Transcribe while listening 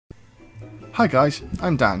Hi guys,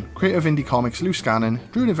 I'm Dan, creator of indie comics Loose Cannon,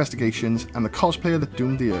 Druid Investigations, and the cosplayer that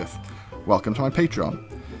doomed the Earth. Welcome to my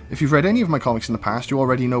Patreon. If you've read any of my comics in the past, you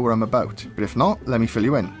already know what I'm about, but if not, let me fill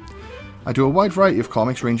you in. I do a wide variety of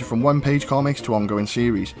comics ranging from one-page comics to ongoing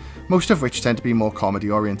series, most of which tend to be more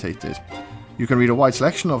comedy orientated. You can read a wide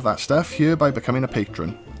selection of that stuff here by becoming a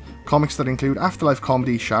patron. Comics that include Afterlife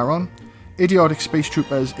comedy Sharon, idiotic space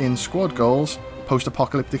troopers in Squad Goals,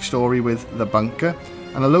 post-apocalyptic story with The Bunker,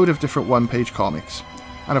 and a load of different one-page comics.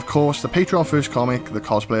 And of course, the Patreon first comic, The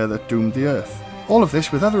Cosplayer That Doomed the Earth. All of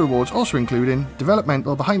this with other rewards also including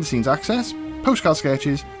developmental behind-the-scenes access, postcard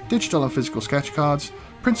sketches, digital and physical sketch cards,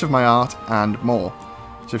 prints of my art, and more.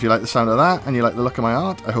 So if you like the sound of that and you like the look of my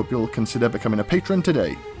art, I hope you'll consider becoming a patron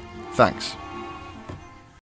today. Thanks.